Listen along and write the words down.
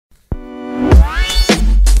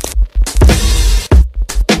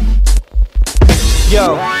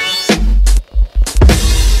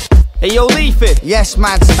Hey yo, Leafy. Yes,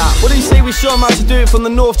 man, stop. What do you say we show 'em how to do it from the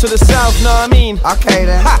north to the south, know what I mean? Okay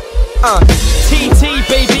then. Ha! TT,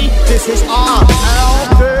 baby. This is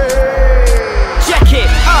RLP. Check it,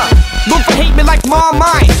 love to hate me like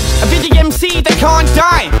Marmite. A video MC that can't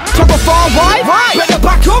die. Talk far wide, better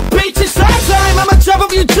back up, bitch, it's that time. I'ma jab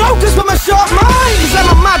up you jokers with my sharp mind. Cause I'm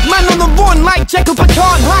a madman on the run like Jekyll but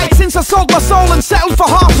can't hide. Since I sold my soul and settled for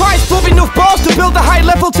half price, bought enough bars to build a high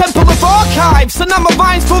level temple of archives. So now my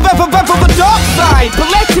mind's forever revel the dark side. But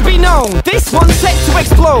let it be known, this one's set to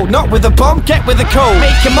explode. Not with a bomb, get with a code.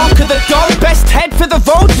 Make a mock of the dog, best head for the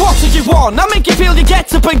road. What did you want? I'll make you feel you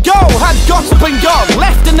get up and go. Had got up and gone,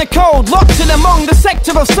 left in the cold, locked in among the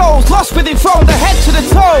sector of souls, lost within from the head to the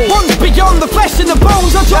toe. Once beyond the flesh and the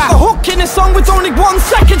bones, I drop the hook in a song with only 1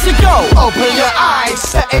 second to go. Open your eyes,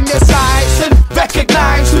 set in your sights, and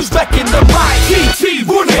recognize who's wrecking the mic. TT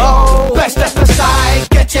running. Oh, best step aside,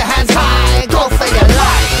 get your hands high, go for your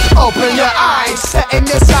life. Open your eyes, set in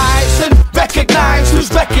your sights, and recognize who's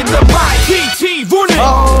wrecking the mic. TT running.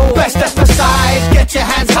 Oh, best step aside, get your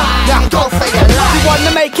hands high, go for your life. You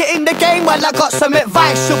wanna make it in the game? Well, I got some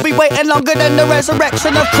advice. You'll be waiting longer than the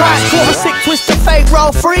resurrection of Christ. Quarter sick, twist of fate,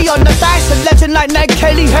 roll free on the dice. A legend like Ned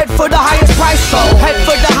Kelly, head for the highest price. So head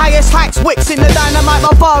for the highest heights, wicks in the dynamite.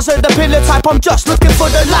 My bars are the pillar type, I'm just looking for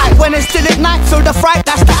the light. When it's still at night, feel the fright,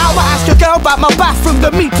 that's the hour. Ask your girl about my bathroom,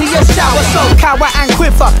 the meteor shower. So cower and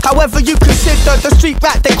quiver, however you consider the street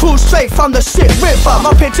rat that crawls straight from the shit river.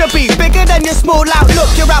 My picture be bigger than your small outlook.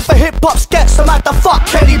 You're out for hip-hop skets, I'm out the fuck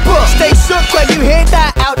Kelly Brook. Stay shook when you hear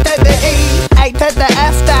that, out to the E, A to the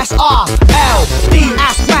F, that's R, L, D.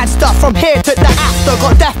 Ask mad stuff from here to the after.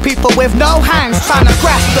 Got deaf people with no hands trying to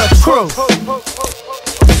grasp the truth.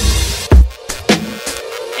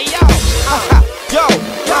 Hey yo,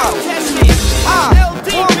 test me.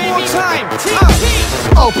 One more time. TT.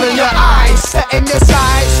 Open your eyes, set in your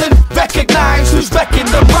sights, and recognize who's wrecking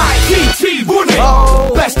the mic. TT running.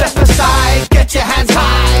 Oh, best step aside, get your hands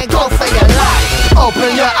high, go for your life.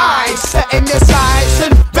 Open your eyes, set in your sights,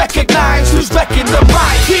 and recognize who's wrecking the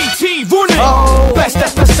mic. TT running. Oh, best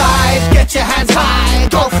step aside, get your hands high,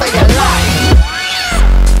 go for your life.